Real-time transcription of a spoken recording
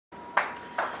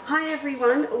Hi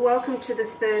everyone, welcome to the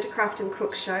third Craft and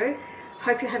Cook show.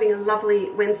 Hope you're having a lovely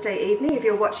Wednesday evening if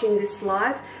you're watching this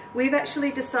live. We've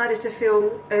actually decided to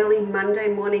film early Monday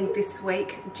morning this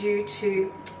week due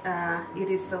to, it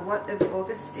is the what of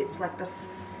August? It's like the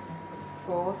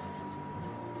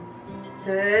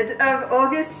 3rd of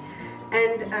August.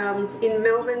 And in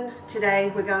Melbourne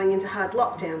today we're going into hard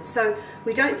lockdown, so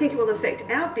we don't think it will affect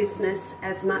our business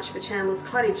as much for Chandler's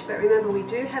Cottage, but remember we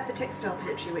do have the textile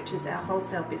pantry, which is our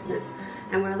wholesale business,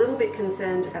 and we're a little bit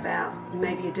concerned about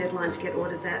maybe a deadline to get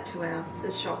orders out to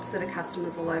the shops that are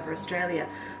customers all over Australia.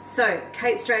 So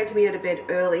Kate's dragged me out of bed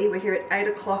early. We're here at 8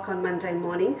 o'clock on Monday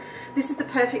morning. This is the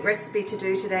perfect recipe to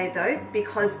do today though,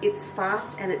 because it's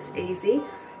fast and it's easy.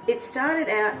 It started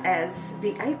out as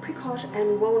the apricot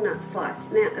and walnut slice.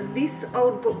 Now this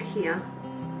old book here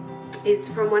is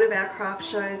from one of our craft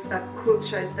shows, quilt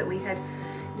shows that we had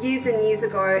years and years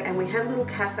ago, and we had a little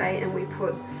cafe and we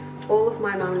put all of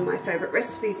my mum and my favourite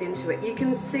recipes into it. You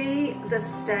can see the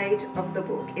state of the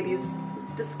book. It is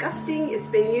disgusting, it's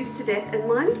been used to death, and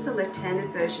mine is the left-handed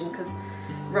version because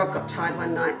Rob got tired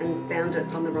one night and bound it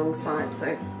on the wrong side,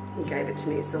 so he gave it to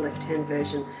me as the left-hand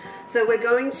version. So we're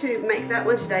going to make that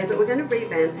one today, but we're going to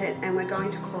revamp it and we're going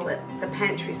to call it the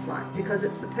pantry slice, because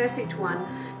it's the perfect one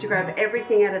to grab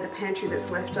everything out of the pantry that's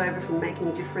left over from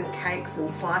making different cakes and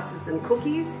slices and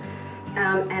cookies,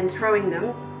 and throwing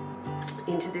them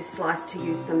into this slice to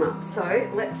use them up. So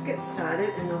let's get started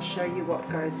and I'll show you what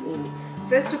goes in.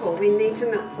 First of all, we need to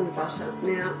melt some butter.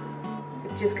 Now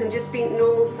it can just be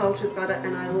normal salted butter,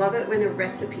 and I love it when a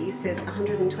recipe says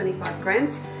 125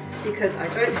 grams because I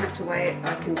don't have to weigh it.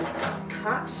 I can just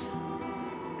cut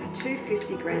a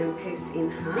 250 gram piece in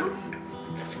half,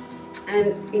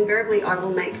 and invariably I will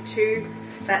make 2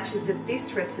 batches of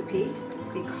this recipe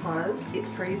because it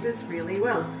freezes really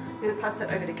well. I'm going to pass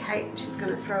that over to Kate. She's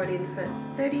going to throw it in for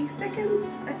 30 seconds,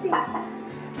 I think.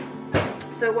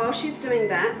 So while she's doing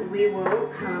that, we will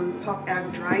pop our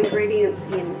dry ingredients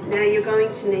in. Now you're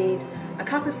going to need a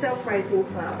cup of self-raising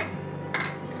flour.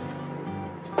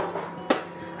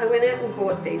 I went out and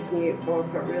bought these new,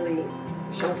 I've got really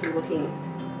chunky looking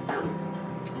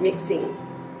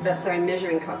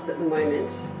measuring cups at the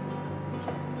moment,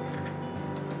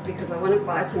 because I want to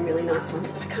buy some really nice ones,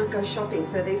 but I can't go shopping.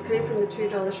 So these came from the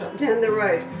 $2 shop down the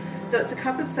road. So it's a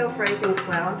cup of self-raising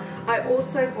flour. I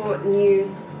also bought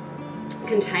new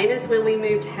containers when we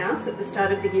moved house at the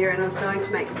start of the year, and I was going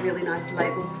to make really nice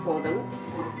labels for them.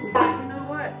 But you know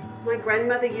what? My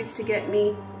grandmother used to get me,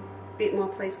 a bit more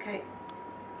please Kate,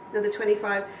 another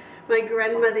 25. My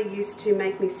grandmother used to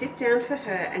make me sit down for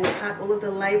her and cut all of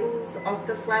the labels off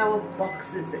the flour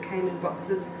boxes that came in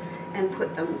boxes and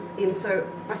put them in. So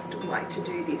I still like to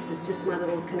do this. It's just my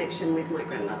little connection with my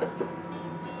grandmother.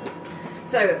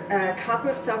 So a cup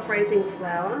of self-raising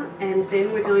flour, and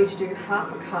then we're going to do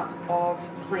half a cup of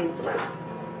plain flour.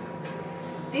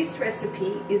 This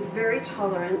recipe is very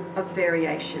tolerant of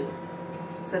variation.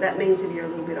 So that means if you're a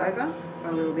little bit over or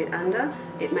a little bit under,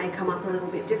 it may come up a little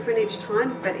bit different each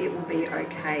time, but it will be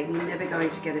okay. You're never going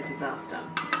to get a disaster.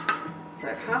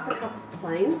 So half a cup of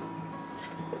plain,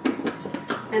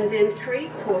 and then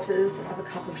 3/4 of a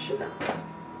cup of sugar.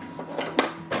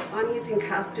 I'm using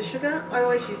caster sugar. I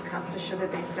always use caster sugar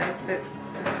these days, but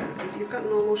if you've got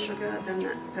normal sugar, then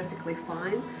that's perfectly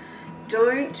fine.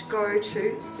 Don't go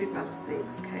to,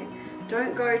 thanks Kate.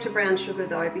 Don't go to brown sugar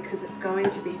though, because it's going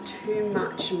to be too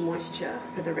much moisture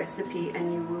for the recipe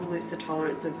and you will lose the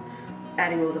tolerance of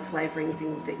adding all the flavourings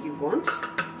in that you want.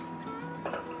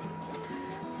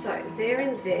 So there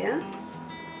and there,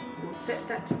 we'll set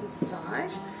that to the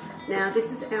side. Now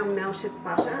this is our melted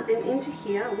butter, and into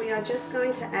here we are just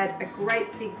going to add a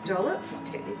great big dollop,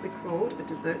 technically called a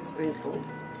dessert spoonful.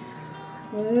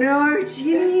 No,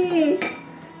 Ginny!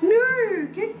 No,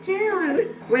 get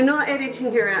down! We're not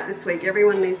editing her out this week.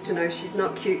 Everyone needs to know she's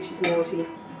not cute, she's naughty.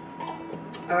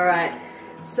 Alright,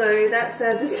 so that's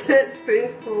our dessert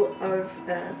spoonful of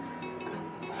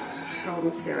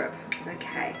golden syrup.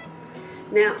 Okay.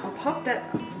 Now I'll pop that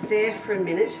there for a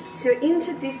minute. So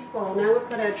into this bowl, now we've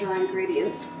got our dry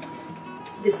ingredients.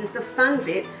 This is the fun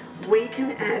bit. We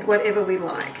can add whatever we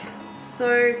like.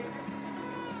 So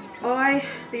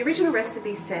the original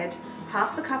recipe said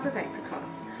half a cup of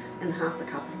apricots and half a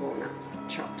cup of walnuts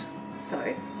chopped.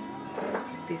 So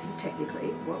this is technically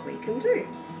what we can do.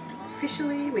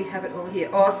 Officially, we have it all here.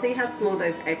 Oh, see how small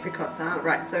those apricots are?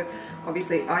 Right, so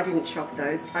obviously I didn't chop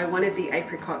those. I wanted the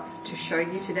apricots to show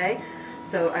you today.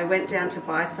 So I went down to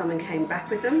buy some and came back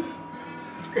with them.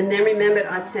 And then remembered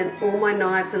I'd sent all my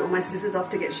knives and all my scissors off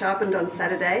to get sharpened on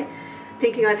Saturday,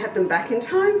 thinking I'd have them back in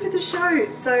time for the show.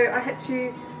 So I had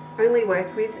to only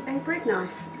work with a bread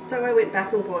knife. So I went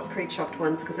back and bought pre-chopped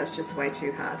ones because that's just way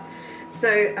too hard.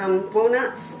 So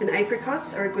walnuts and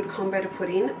apricots are a good combo to put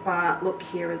in, but look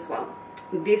here as well.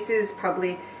 This is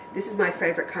my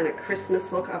favorite kind of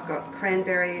Christmas look. I've got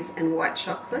cranberries and white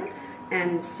chocolate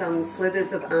and some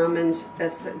slithers of almond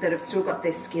that have still got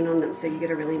their skin on them, so you get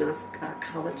a really nice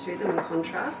color to them and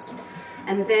contrast.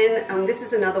 And then this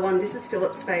is another one. This is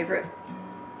Philip's favorite.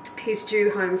 He's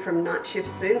due home from night shift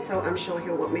soon, so I'm sure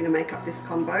he'll want me to make up this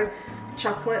combo.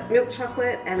 Milk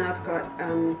chocolate, and I've got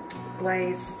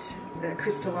glazed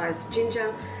crystallized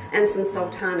ginger and some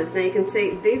sultanas. Now you can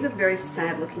see these are very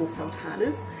sad looking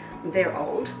sultanas. They're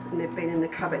old and they've been in the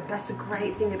cupboard. That's a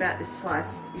great thing about this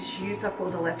slice, is you use up all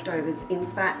the leftovers. In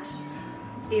fact,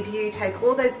 if you take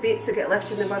all those bits that get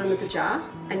left in the bottom of the jar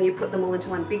and you put them all into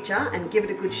one big jar and give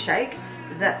it a good shake,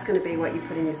 that's going to be what you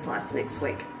put in your slice next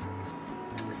week.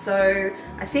 So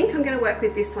I think I'm going to work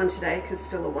with this one today because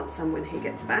Phil will want some when he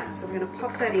gets back. So we're going to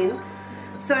pop that in.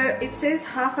 So it says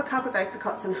half a cup of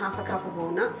apricots and half a cup of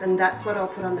walnuts, and that's what I'll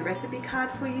put on the recipe card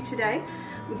for you today.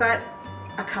 But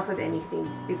a cup of anything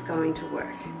is going to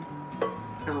work.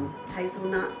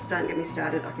 Hazelnuts, don't get me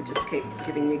started. I could just keep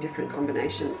giving you different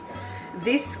combinations.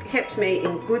 This kept me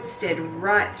in good stead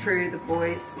right through the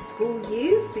boys' school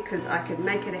years because I could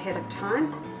make it ahead of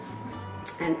time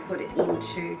and put it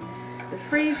into the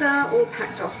freezer all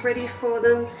packed off ready for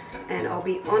them. And I'll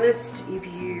be honest, if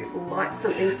you like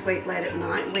something sweet late at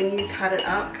night, when you cut it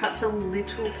up, cut some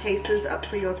little pieces up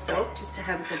for yourself just to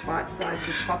have as a bite-sized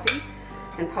topping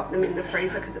and pop them in the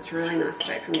freezer because it's really nice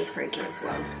straight from the freezer as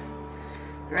well.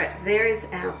 Right, there is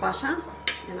our butter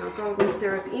and our golden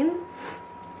syrup in.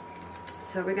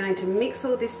 So we're going to mix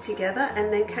all this together,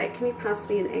 and then Kate, can you pass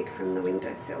me an egg from the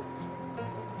windowsill?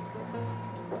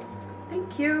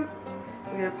 Thank you.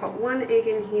 We're going to pop one egg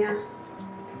in here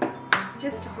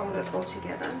just to hold it all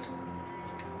together.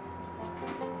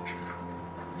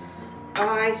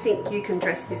 I think you can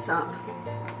dress this up,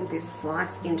 this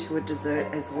slice, into a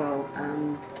dessert as well.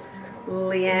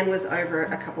 Leanne was over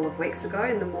a couple of weeks ago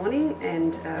in the morning,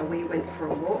 and we went for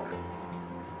a walk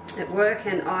at work,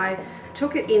 and I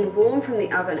took it in warm from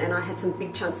the oven, and I had some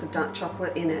big chunks of dark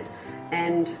chocolate in it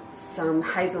and some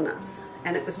hazelnuts,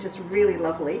 and it was just really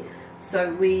lovely.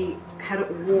 So we had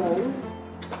it warm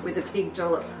with a big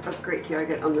dollop of Greek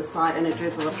yogurt on the side and a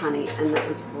drizzle of honey, and that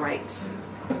was great.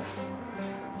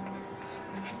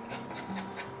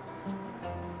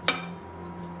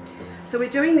 So we're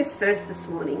doing this first this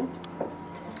morning,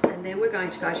 and then we're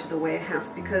going to go to the warehouse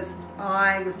because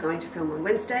I was going to film on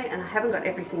Wednesday and I haven't got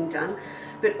everything done.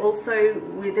 But also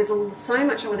there's so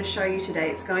much I want to show you today.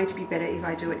 It's going to be better if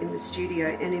I do it in the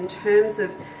studio. And in terms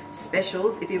of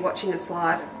specials, if you're watching us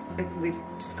live, we've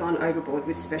just gone overboard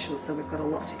with specials, so we've got a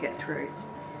lot to get through.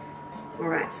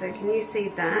 Alright, so can you see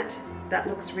that? That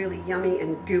looks really yummy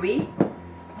and gooey.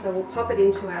 So we'll pop it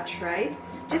into our tray.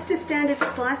 Just a standard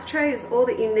slice tray is all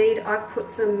that you need. I've put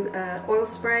some oil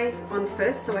spray on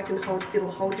first so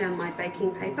it'll hold down my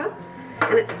baking paper.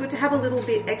 And it's good to have a little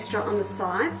bit extra on the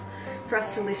sides for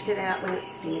us to lift it out when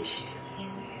it's finished.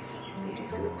 I'm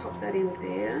just going to pop that in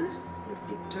there, a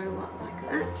big dough like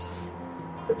that.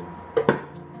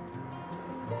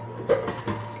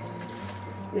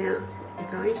 Now,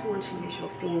 you're going to want to use your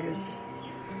fingers.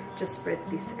 Just spread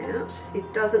this out.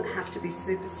 It doesn't have to be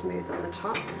super smooth on the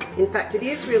top. In fact, it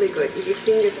is really good if your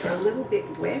fingers are a little bit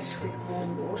wet with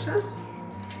warm water.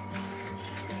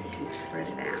 You can spread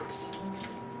it out.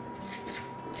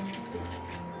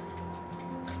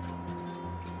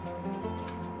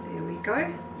 There we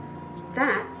go.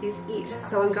 That is it.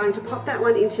 So I'm going to pop that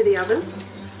one into the oven.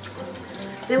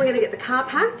 Then we're going to get the car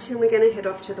packed and we're going to head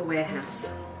off to the warehouse.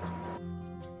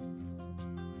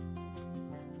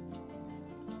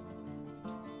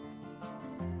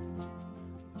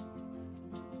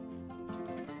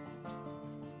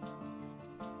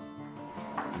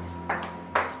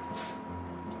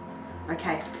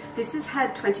 Okay, this has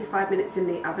had 25 minutes in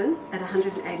the oven at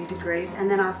 180 degrees, and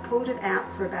then I've pulled it out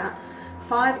for about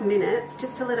 5 minutes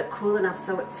just to let it cool enough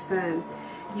so it's firm.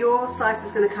 Your slice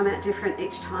is going to come out different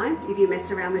each time if you mess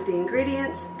around with the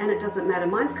ingredients, and it doesn't matter.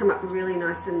 Mine's come up really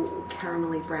nice and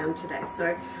caramelly brown today,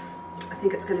 so I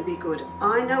think it's going to be good.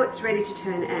 I know it's ready to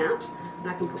turn out,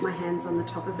 and I can put my hands on the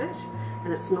top of it,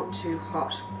 and it's not too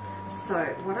hot. So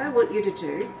what I want you to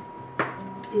do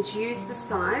is use the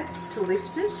sides to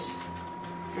lift it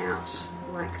out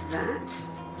like that,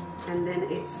 and then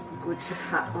it's good to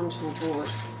cut onto a board.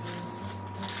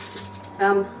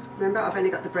 Remember, I've only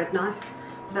got the bread knife.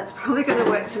 That's probably going to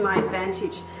work to my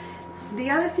advantage. The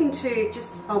other thing too,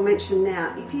 just I'll mention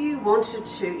now, if you wanted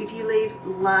to, if you leave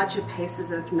larger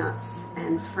pieces of nuts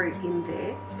and fruit in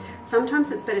there,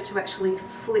 Sometimes it's better to actually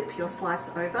flip your slice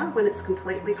over when it's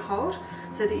completely cold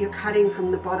so that you're cutting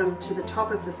from the bottom to the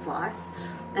top of the slice.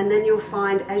 And then you'll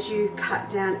find as you cut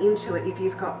down into it, if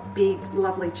you've got big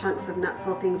lovely chunks of nuts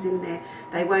or things in there,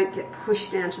 they won't get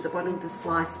pushed down to the bottom of the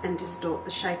slice and distort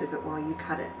the shape of it while you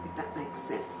cut it, if that makes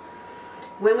sense.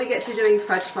 When we get to doing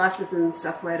fudge slices and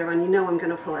stuff later on, you know I'm going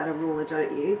to pull out a ruler,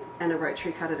 don't you? And a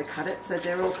rotary cutter to cut it, so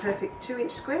they're all perfect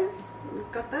 2-inch squares. We've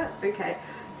got that? Okay.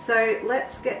 So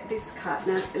let's get this cut.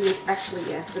 Now, actually,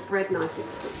 yeah, the bread knife is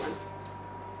a good one.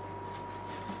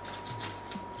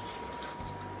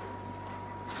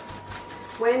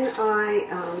 When I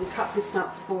cut this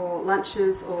up for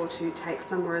lunches or to take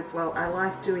somewhere as well, I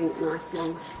like doing nice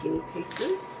long skinny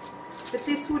pieces. But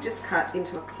this will just cut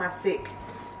into a classic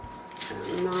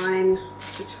 9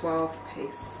 to 12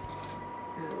 piece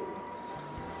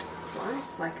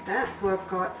slice like that. So I've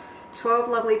got 12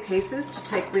 lovely pieces to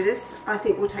take with us. I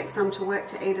think we'll take some to work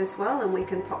to eat as well, and we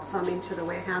can pop some into the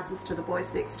warehouses to the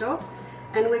boys next door,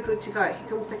 and we're good to go. Here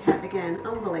comes the cat again.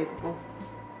 Unbelievable.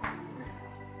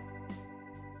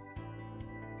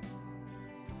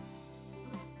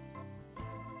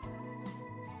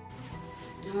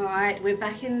 Alright, we're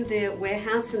back in the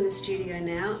warehouse in the studio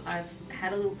now. I've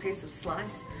had a little piece of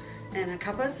slice and a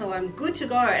cuppa, so I'm good to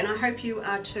go, and I hope you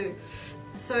are too.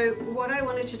 So what I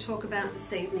wanted to talk about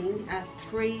this evening are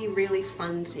 3 really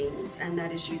fun things, and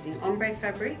that is using ombre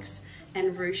fabrics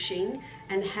and ruching,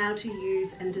 and how to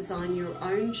use and design your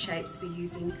own shapes for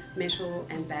using metal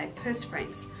and bag purse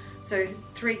frames. So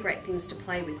 3 great things to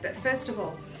play with. But first of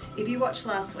all, if you watched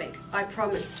last week, I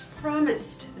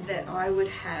promised that I would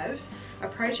have a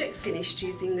project finished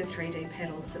using the 3D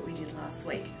petals that we did last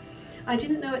week. I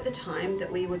didn't know at the time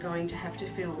that we were going to have to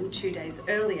film 2 days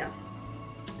earlier.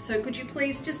 So could you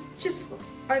please just look,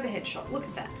 overhead shot, look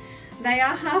at that. They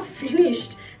are half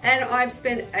finished, and I've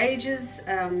spent ages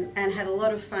and had a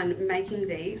lot of fun making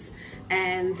these.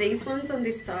 And these ones on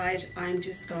this side, I'm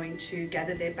just going to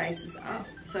gather their bases up.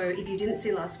 So if you didn't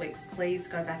see last week's, please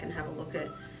go back and have a look at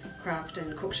Craft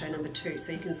and Cook Show number 2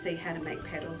 so you can see how to make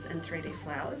petals and 3D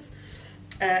flowers.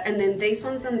 And then these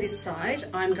ones on this side,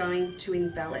 I'm going to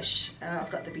embellish. I've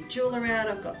got the bejewelor out,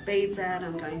 I've got beads out,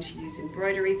 I'm going to use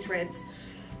embroidery threads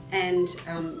and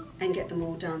get them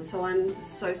all done. So I'm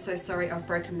so sorry I've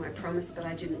broken my promise, but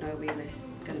I didn't know we were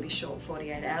going to be short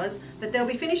 48 hours. But they'll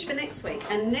be finished for next week,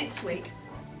 and next week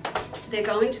they're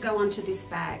going to go onto this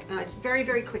bag. It's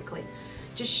very quickly,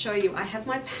 just show you, I have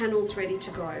my panels ready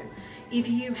to go. If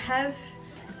you have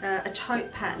a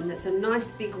tote pattern that's a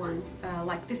nice big one,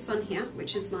 like this one here,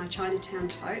 which is my Chinatown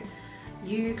tote,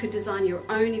 you could design your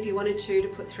own if you wanted to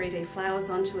put 3D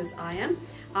flowers onto, as I am.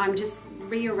 I'm just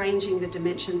rearranging the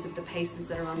dimensions of the pieces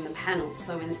that are on the panels.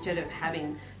 So instead of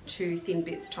having 2 thin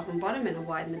bits top and bottom and a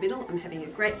wide in the middle, I'm having a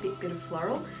great big bit of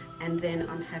floral, and then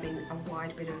I'm having a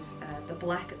wide bit of the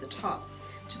black at the top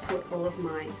to put all of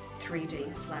my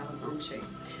 3D flowers onto.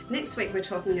 Next week we're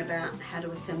talking about how to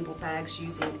assemble bags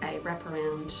using a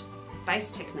wraparound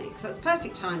base technique. So it's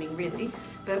perfect timing really,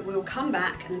 but we'll come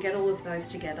back and get all of those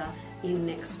together in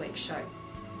next week's show.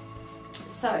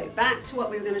 So back to what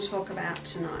we were going to talk about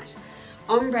tonight.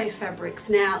 Ombre fabrics.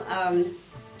 Now,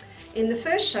 in the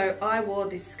first show I wore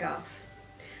this scarf,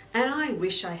 and I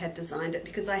wish I had designed it,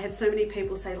 because I had so many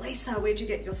people say, Lisa, where'd you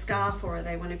get your scarf, or are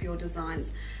they one of your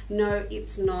designs? No,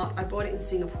 it's not. I bought it in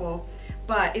Singapore,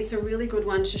 but it's a really good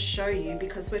one to show you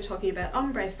because we're talking about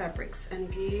ombre fabrics. And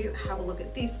if you have a look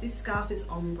at this scarf is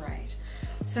ombre.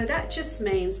 So that just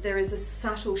means there is a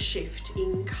subtle shift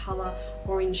in colour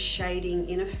or in shading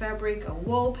in a fabric, a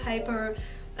wallpaper,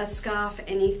 a scarf,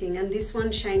 anything. And this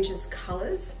one changes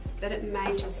colours, but it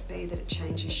may just be that it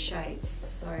changes shades.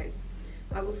 So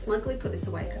I will smugly put this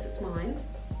away because it's mine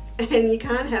and you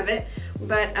can't have it,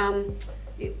 but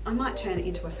I might turn it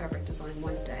into a fabric design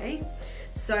one day.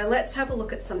 So let's have a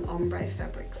look at some ombre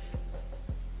fabrics.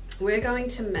 We're going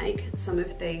to make some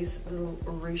of these little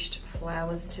ruched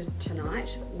flowers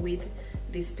tonight with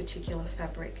this particular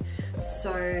fabric.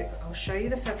 So I'll show you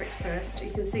the fabric first.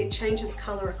 You can see it changes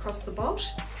colour across the bolt.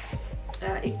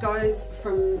 It goes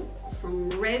from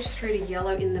red through to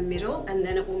yellow in the middle, and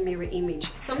then it will mirror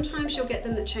image. Sometimes you'll get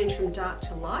them that change from dark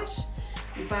to light,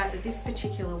 but this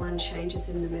particular one changes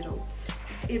in the middle.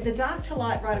 The dark to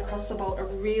light right across the bolt are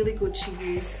really good to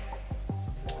use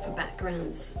for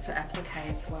backgrounds, for applique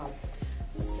as well.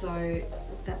 So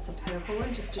that's a purple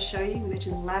one, just to show you.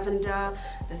 Imagine lavender,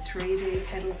 the 3D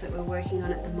petals that we're working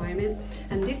on at the moment.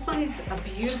 And this one is a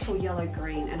beautiful yellow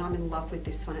green, and I'm in love with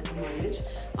this one at the moment.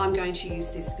 I'm going to use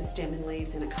this for stem and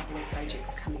leaves in a couple of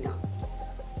projects coming up.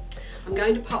 I'm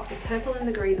going to pop the purple and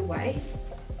the green away,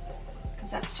 because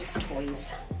that's just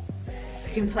toys.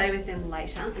 we can play with them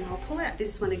later. And I'll pull out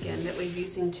this one again that we're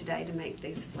using today to make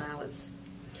these flowers.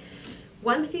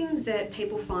 One thing that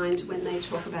people find when they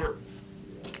talk about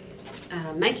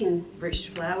making ruched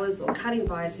flowers or cutting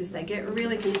bias is they get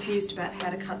really confused about how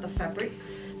to cut the fabric.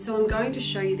 So I'm going to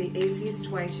show you the easiest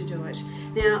way to do it.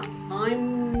 Now,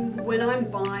 when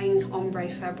I'm buying ombre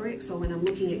fabrics or when I'm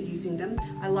looking at using them,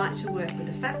 I like to work with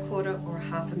a fat quarter or a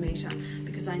 1/2 metre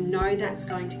because I know that's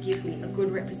going to give me a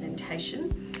good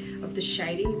representation of the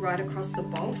shading right across the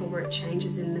bolt or where it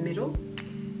changes in the middle.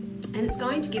 And it's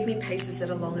going to give me pieces that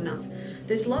are long enough.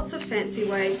 There's lots of fancy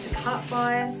ways to cut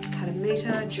bias, cut a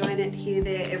metre, join it here,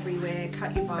 there, everywhere,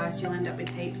 cut your bias, you'll end up with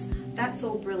heaps. That's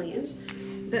all brilliant.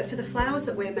 But for the flowers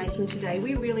that we're making today,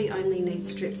 we really only need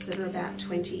strips that are about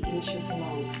 20 inches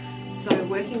long. So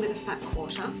working with a fat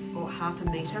quarter or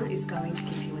 1/2 metre is going to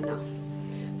give you enough.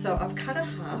 So I've cut a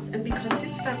half, and because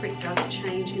this fabric does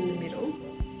change in the middle,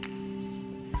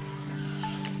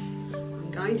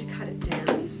 I'm going to cut it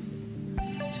down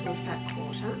to a fat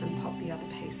quarter and pop the other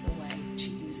piece away to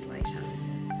use later.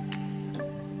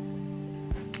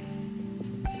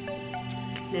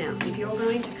 Now, if you're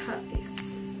going to cut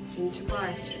this into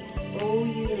bias strips, all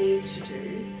you need to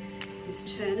do is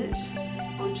turn it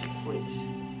onto point.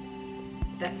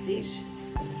 That's it.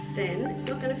 Then it's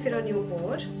not going to fit on your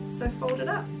board, so fold it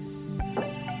up.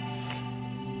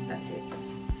 That's it.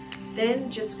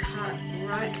 Then just cut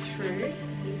right through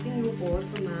using your board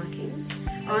for markings.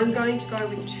 I'm going to go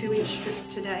with 2-inch strips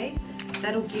today.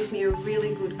 That'll give me a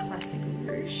really good classic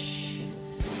ruche.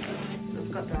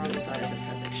 I've got the wrong side of the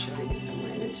fabric showing at the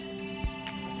moment.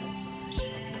 That's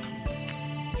right.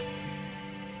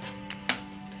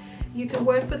 You can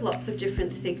work with lots of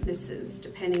different thicknesses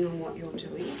depending on what you're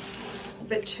doing,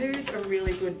 but 2's a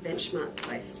really good benchmark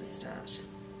place to start.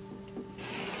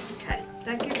 Okay,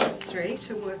 that gives us 3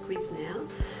 to work with now.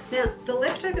 Now, the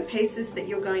leftover pieces that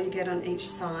you're going to get on each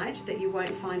side that you won't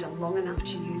find are long enough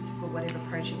to use for whatever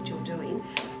project you're doing,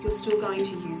 you're still going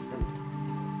to use them.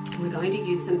 We're going to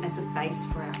use them as a base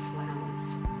for our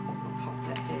flowers. I'll pop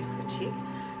that there for a tick.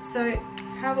 So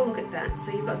have a look at that.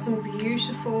 So you've got some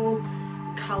beautiful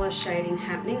colour shading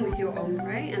happening with your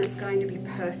ombre, and it's going to be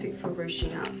perfect for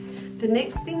ruching up. The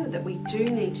next thing that we do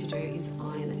need to do is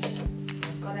iron it. So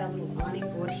I've got our little ironing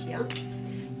board here.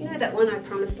 You know that one I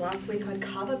promised last week I'd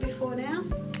cover before now?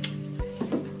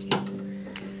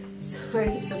 So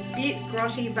it's a bit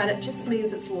grotty, but it just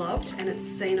means it's loved and it's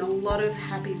seen a lot of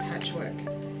happy patchwork.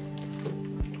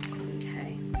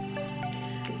 Okay.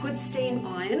 A good steam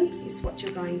iron is what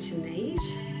you're going to need.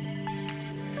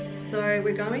 So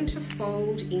we're going to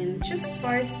fold in just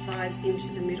both sides into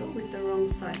the middle with the wrong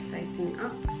side facing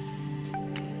up.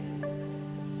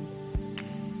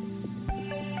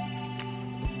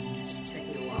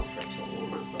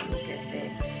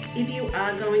 If you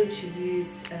are going to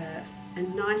use a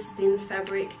nice thin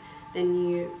fabric, then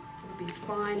you will be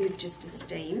fine with just a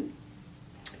steam.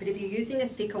 But if you're using a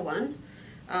thicker one,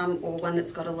 or one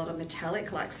that's got a lot of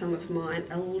metallic like some of mine,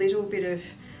 a little bit of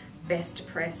best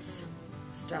press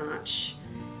starch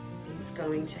is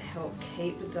going to help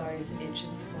keep those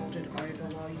edges folded over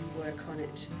while you work on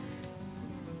it.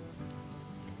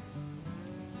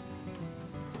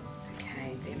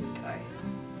 Okay, there we go.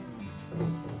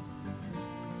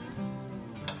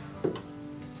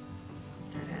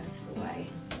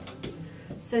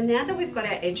 So now that we've got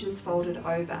our edges folded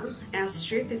over, our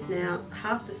strip is now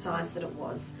half the size that it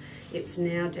was. It's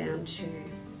now down to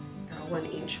 1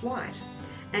 inch wide.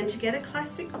 And to get a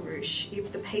classic ruche,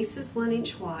 if the piece is 1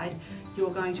 inch wide,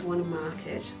 you're going to want to mark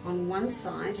it on one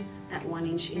side at 1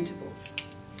 inch intervals.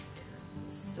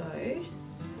 So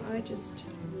I just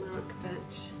mark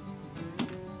that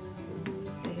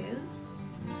there.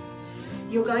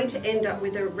 You're going to end up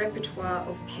with a repertoire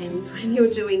of pens when you're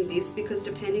doing this, because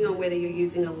depending on whether you're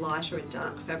using a light or a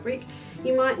dark fabric,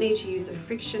 you might need to use a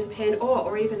friction pen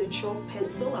or even a chalk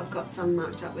pencil. I've got some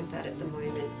marked up with that at the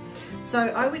moment. So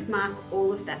I would mark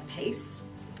all of that piece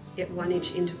at 1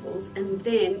 inch intervals, and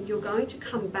then you're going to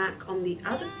come back on the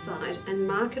other side and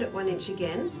mark it at 1 inch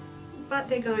again, but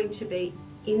they're going to be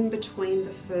in between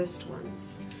the first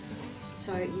ones.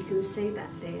 So you can see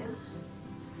that there.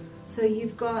 So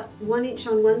you've got 1 inch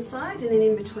on one side and then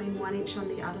in between 1 inch on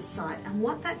the other side. And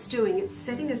what that's doing, it's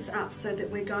setting us up so that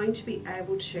we're going to be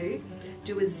able to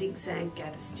do a zigzag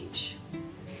gather stitch.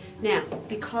 Now,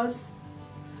 because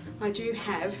I do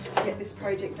have to get this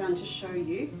project done to show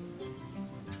you,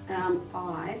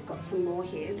 I've got some more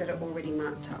here that are already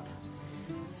marked up.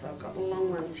 So I've got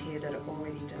long ones here that are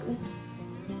already done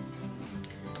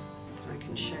that I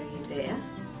can show you there.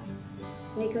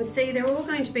 And you can see they're all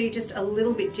going to be just a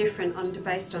little bit different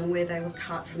based on where they were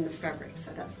cut from the fabric,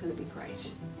 so that's going to be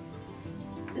great.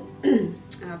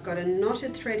 I've got a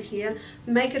knotted thread here.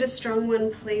 Make it a strong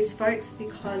one, please, folks,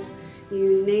 because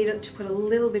you need it to put a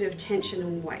little bit of tension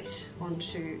and weight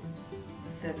onto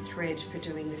the thread for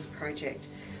doing this project.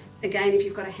 Again, if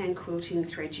you've got a hand quilting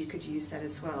thread, you could use that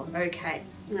as well. Okay,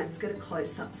 let's get a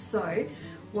close up. So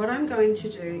what I'm going to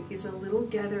do is a little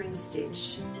gathering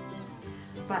stitch,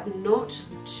 but not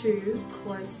too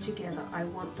close together. I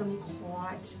want them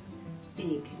quite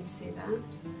big. Can you see that?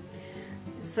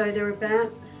 So they're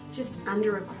about just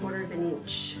under 1/4 of an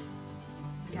inch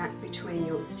gap between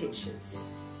your stitches.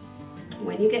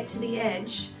 When you get to the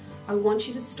edge, I want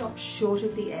you to stop short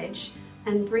of the edge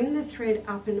and bring the thread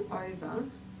up and over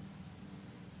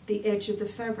the edge of the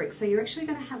fabric. So you're actually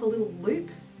going to have a little loop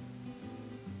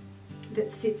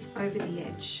that sits over the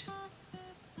edge.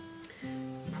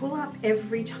 Pull up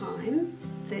every time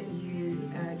that you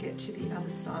get to the other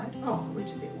side. Oh, I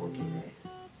went a bit wonky there.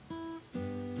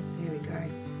 There we go.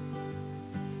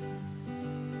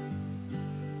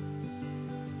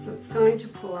 So it's going to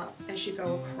pull up as you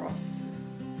go across.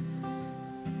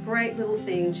 Great little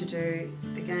thing to do,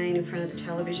 again, in front of the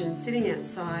television, sitting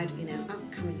outside in our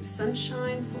upcoming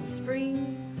sunshine for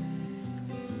spring,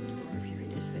 or if you're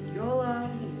in Espanola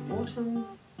in autumn.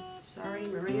 Sorry,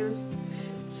 Maria.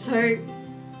 So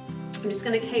I'm just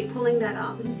going to keep pulling that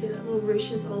up. You can see that little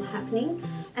ruche is all happening.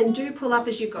 And do pull up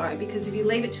as you go, because if you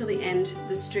leave it till the end,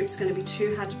 the strip's going to be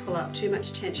too hard to pull up, too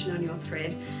much tension on your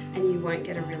thread, and you won't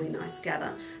get a really nice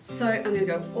gather. So I'm going to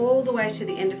go all the way to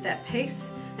the end of that piece.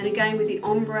 And again, with the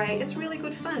ombre, it's really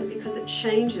good fun because it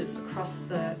changes across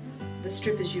the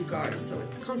strip as you go, so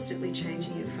it's constantly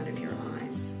changing in front of your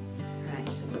eyes.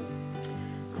 Right,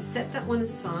 I'll set that one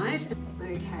aside.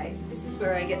 Okay, so this is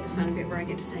where I get the fun bit, where I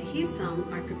get to say, here's some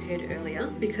I prepared earlier,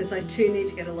 because I do need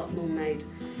to get a lot more made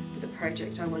for the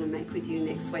project I want to make with you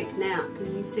next week. Now,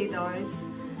 can you see those?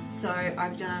 So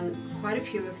I've done quite a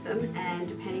few of them, and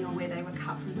depending on where they were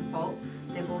cut from the bolt,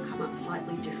 they've all come up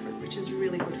slightly different, which is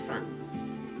really good fun.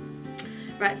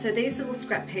 Right, so these little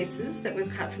scrap pieces that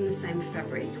we've cut from the same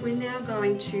fabric, we're now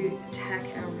going to tack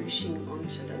our ruching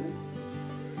onto them.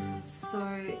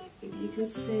 So if you can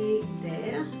see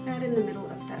there, about in the middle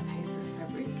of that piece of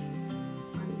fabric,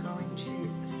 I'm going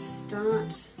to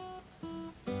start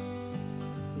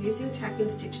using tacking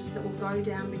stitches that will go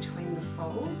down between the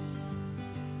folds,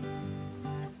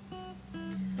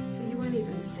 so you won't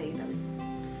even see them.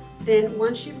 Then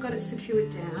once you've got it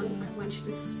secured down, I want you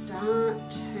to start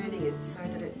turning it so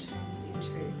that it turns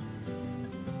into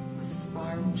a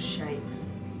spiral shape,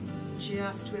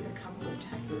 just with a couple of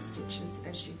tacking stitches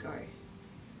as you go.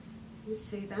 You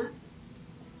see that?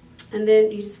 And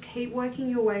then you just keep working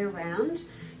your way around.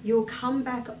 You'll come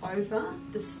back over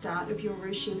the start of your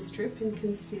ruching strip and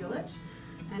conceal it,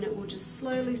 and it will just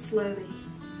slowly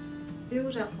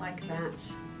build up like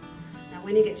that. Now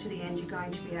when you get to the end, you're going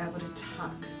to be able to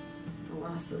tuck the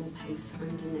last little piece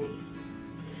underneath.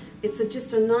 It's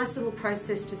just a nice little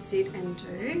process to sit and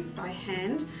do by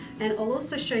hand, and I'll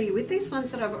also show you with these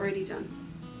ones that I've already done.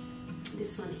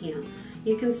 This one here,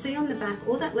 you can see on the back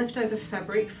all that leftover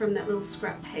fabric from that little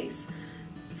scrap piece.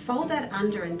 Fold that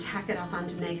under and tack it up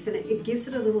underneath, and it gives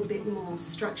it a little bit more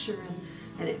structure,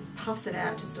 and it puffs it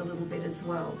out just a little bit as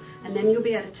well. And then you'll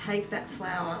be able to take that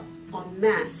flower en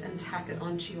masse and tack it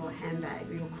onto your handbag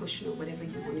or your cushion or whatever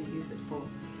you want to use it for.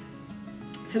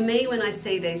 For me, when I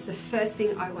see these, the first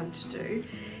thing I want to do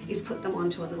is put them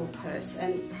onto a little purse,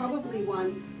 and probably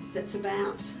one that's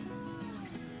about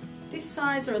this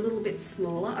size or a little bit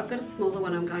smaller. I've got a smaller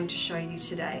one I'm going to show you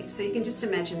today, so you can just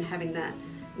imagine having that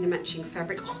in a matching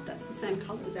fabric. Oh, that's the same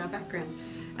colour as our background.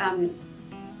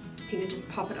 You can just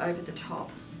pop it over the top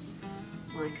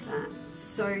like that.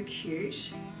 So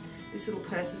cute. This little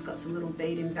purse has got some little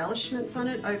bead embellishments on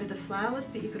it over the flowers,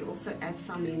 but you could also add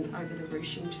some in over the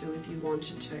ruching too if you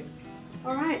wanted to.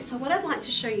 Alright, so what I'd like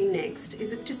to show you next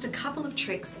is just a couple of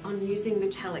tricks on using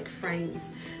metallic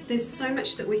frames. There's so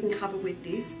much that we can cover with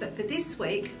this, but for this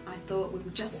week I thought we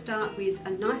would just start with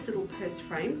a nice little purse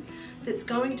frame that's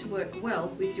going to work well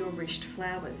with your ruched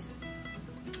flowers.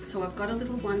 So I've got a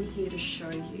little one here to show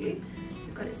you.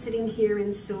 I've got it sitting here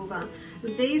in silver.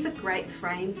 These are great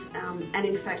frames, and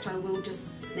in fact I will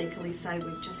just sneakily say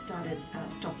we've just started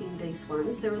stocking these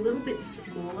ones. They're a little bit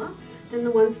smaller than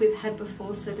the ones we've had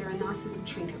before, so they're a nice little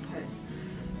trinket purse.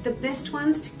 The best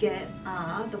ones to get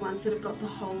are the ones that have got the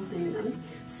holes in them,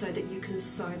 so that you can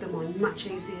sew them on much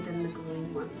easier than the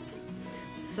gluing ones.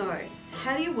 So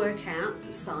how do you work out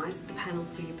the size of the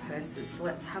panels for your purses?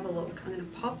 Let's have a look. I'm going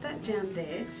to pop that down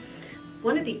there.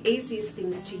 one of the easiest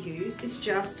things to use is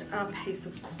just a piece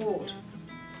of cord.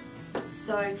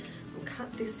 So I'll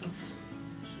cut this off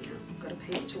here. I've got a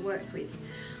piece to work with.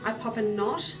 I pop a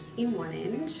knot in one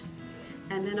end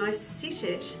and then I sit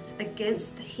it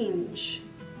against the hinge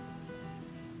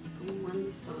on one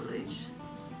side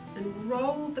and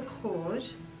roll the cord.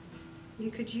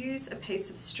 You could use a piece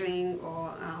of string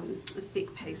or a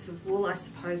thick piece of wool, I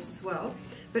suppose, as well,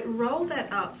 but roll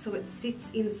that up so it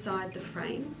sits inside the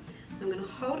frame. I'm going to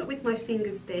hold it with my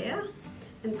fingers there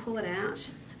and pull it out,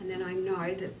 and then I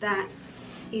know that that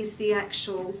is the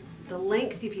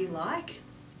length, if you like,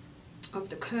 of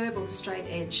the curve or the straight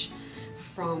edge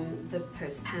from the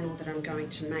purse panel that I'm going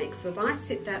to make. So if I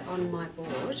sit that on my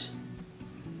board,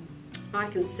 I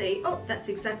can see, oh, that's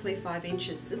exactly 5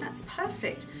 inches, so that's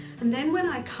perfect. And then when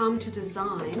I come to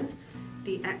design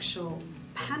the actual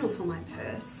panel for my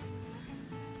purse,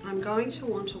 I'm going to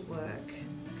want to work.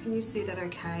 Can you see that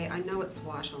okay? I know it's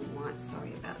white on white,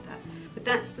 sorry about that. But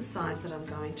that's the size that I'm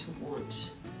going to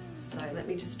want. So let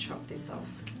me just chop this off.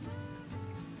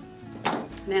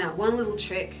 Now, one little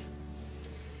trick.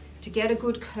 To get a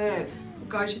good curve,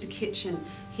 go to the kitchen.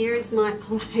 Here is my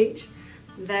plate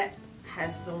that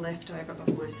has the leftover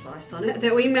of my slice on it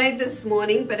that we made this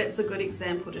morning, but it's a good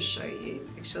example to show you.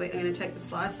 Actually, I'm going to take the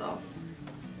slice off.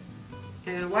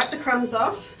 I'm going to wipe the crumbs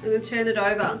off. I'm going to turn it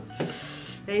over.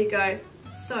 There you go.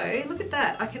 So look at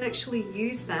that. I can actually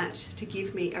use that to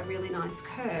give me a really nice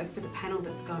curve for the panel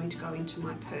that's going to go into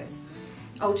my purse.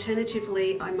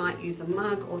 Alternatively, I might use a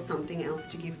mug or something else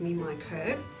to give me my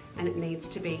curve, and it needs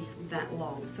to be that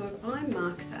long. So if I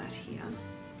mark that here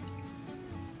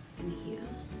and here,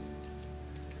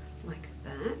 like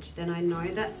that, then I know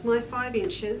that's my 5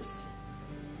 inches,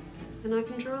 and I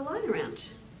can draw a line around.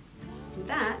 And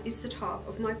that is the top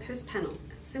of my purse panel.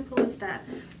 As simple as that.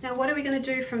 Now what are we going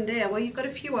to do from there? Well, you've got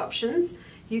a few options.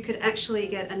 You could actually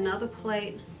get another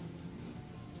plate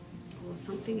or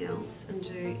something else and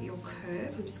do your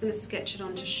curve. I'm just going to sketch it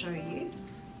on to show you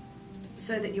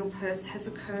so that your purse has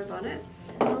a curve on it,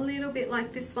 a little bit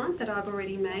like this one that I've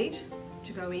already made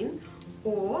to go in,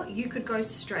 or you could go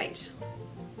straight.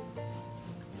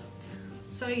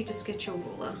 So you just get your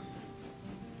ruler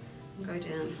and go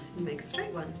down and make a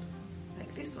straight one,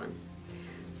 like this one.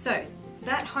 So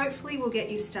that hopefully will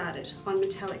get you started on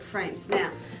metallic frames.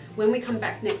 Now, when we come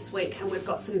back next week and we've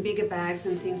got some bigger bags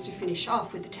and things to finish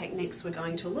off with the techniques we're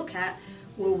going to look at,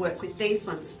 we'll work with these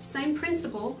ones. Same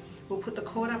principle, we'll put the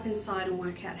cord up inside and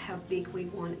work out how big we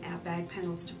want our bag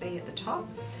panels to be at the top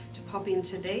to pop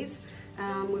into these.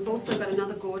 We've also got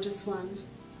another gorgeous one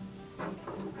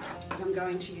that I'm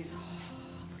going to use.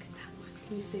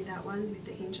 Can you see that one with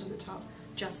the hinge on the top?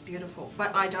 Just beautiful.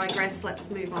 But I digress, let's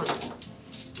move on.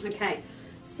 Okay,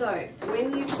 so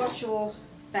when you've got your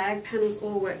bag panels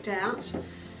all worked out,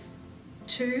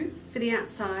 2 for the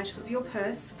outside of your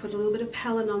purse, put a little bit of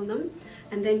Pellin on them,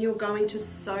 and then you're going to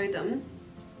sew them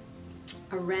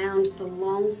around the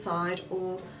long side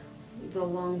or the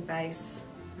long base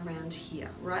around here,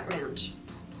 right round.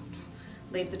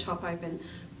 Leave the top open.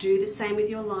 Do the same with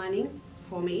your lining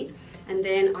for me. And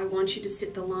then I want you to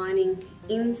sit the lining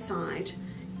inside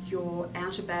your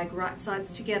outer bag right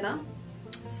sides together,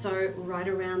 so right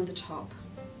around the top.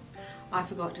 I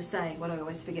forgot to say what I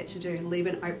always forget to do, leave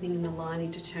an opening in the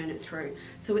lining to turn it through.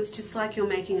 So it's just like you're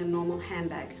making a normal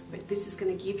handbag, but this is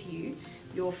going to give you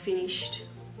your finished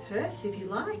purse, if you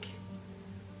like.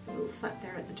 A little flap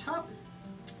there at the top,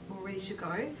 all ready to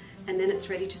go, and then it's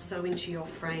ready to sew into your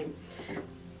frame.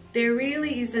 There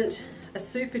really isn't a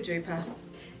super duper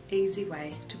easy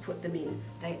way to put them in.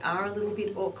 They are a little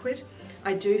bit awkward.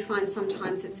 I do find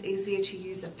sometimes it's easier to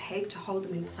use a peg to hold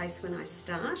them in place when I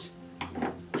start.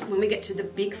 When we get to the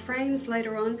big frames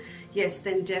later on, yes,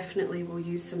 then definitely we'll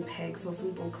use some pegs or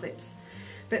some bull clips.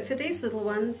 But for these little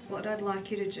ones, what I'd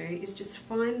like you to do is just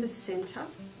find the center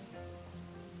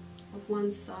of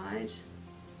one side,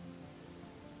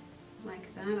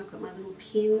 like that. I've got my little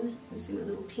pin, you see my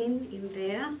little pin in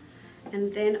there,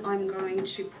 and then I'm going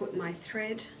to put my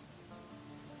thread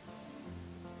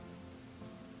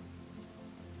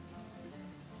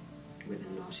with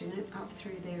a knot in it up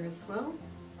through there as well,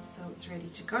 so it's ready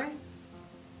to go.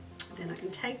 Then I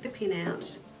can take the pin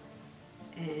out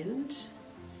and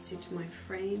sit my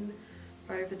frame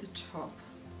over the top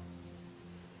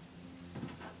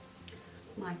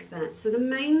like that. So the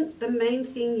main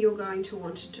thing you're going to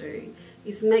want to do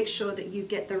is make sure that you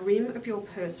get the rim of your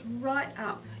purse right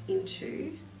up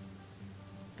into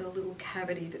the little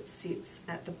cavity that sits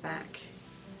at the back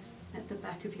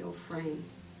of your frame.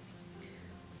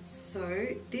 So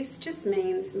this just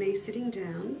means me sitting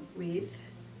down with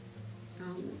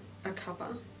a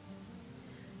cover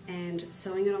and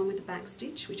sewing it on with the back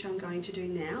stitch, which I'm going to do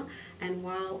now. And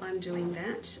while I'm doing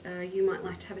that, you might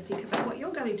like to have a think about what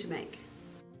you're going to make.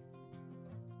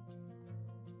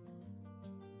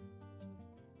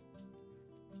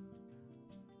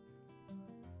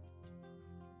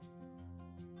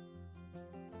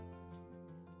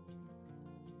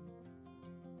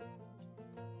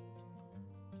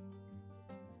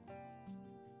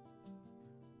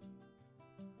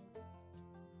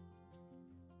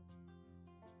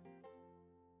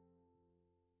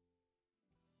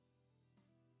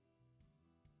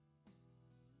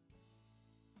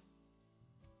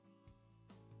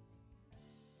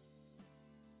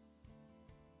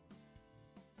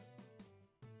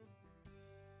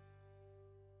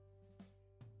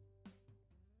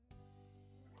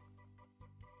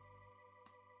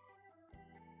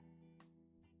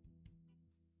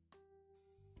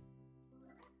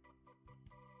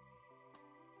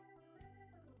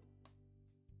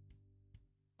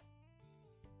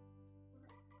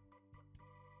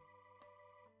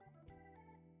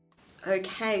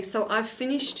 Okay, so I've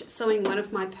finished sewing one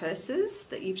of my purses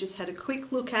that you've just had a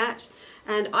quick look at,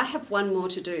 and I have one more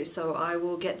to do, so I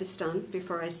will get this done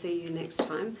before I see you next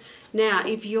time. Now,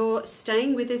 if you're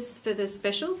staying with us for the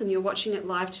specials and you're watching it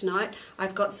live tonight,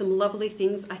 I've got some lovely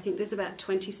things. I think there's about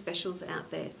 20 specials out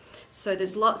there. So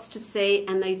there's lots to see,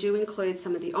 and they do include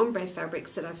some of the ombre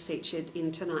fabrics that I've featured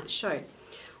in tonight's show.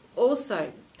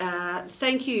 Also,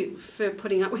 thank you for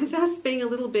putting up with us being a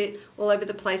little bit all over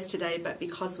the place today, but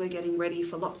because we're getting ready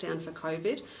for lockdown for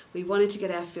COVID, we wanted to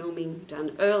get our filming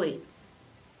done early.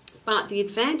 But the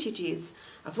advantage is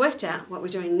I've worked out what we're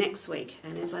doing next week,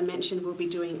 and as I mentioned, we'll be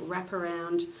doing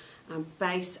wraparound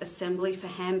base assembly for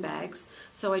handbags.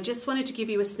 So I just wanted to give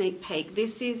you a sneak peek.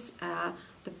 This is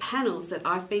the panels that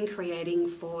I've been creating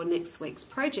for next week's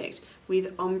project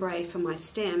with ombre for my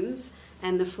stems,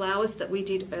 and the flowers that we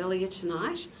did earlier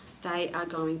tonight, they are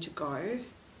going to go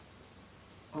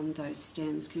on those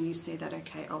stems. Can you see that?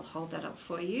 Okay, I'll hold that up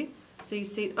for you. So you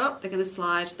see, oh, they're going to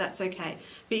slide, that's okay.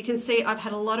 But you can see I've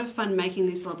had a lot of fun making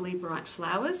these lovely bright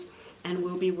flowers, and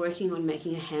we'll be working on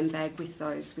making a handbag with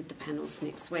those, with the panels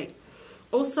next week.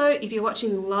 Also, if you're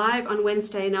watching live on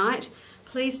Wednesday night,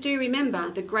 please do remember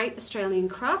the Great Australian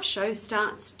Craft Show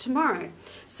starts tomorrow.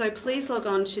 So please log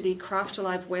on to the Craft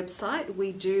Alive website.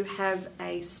 We do have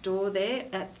a store there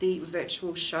at the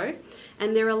virtual show,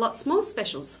 and there are lots more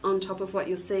specials on top of what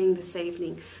you're seeing this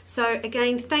evening. So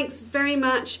again, thanks very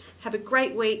much. Have a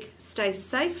great week, stay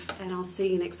safe, and I'll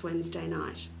see you next Wednesday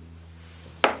night.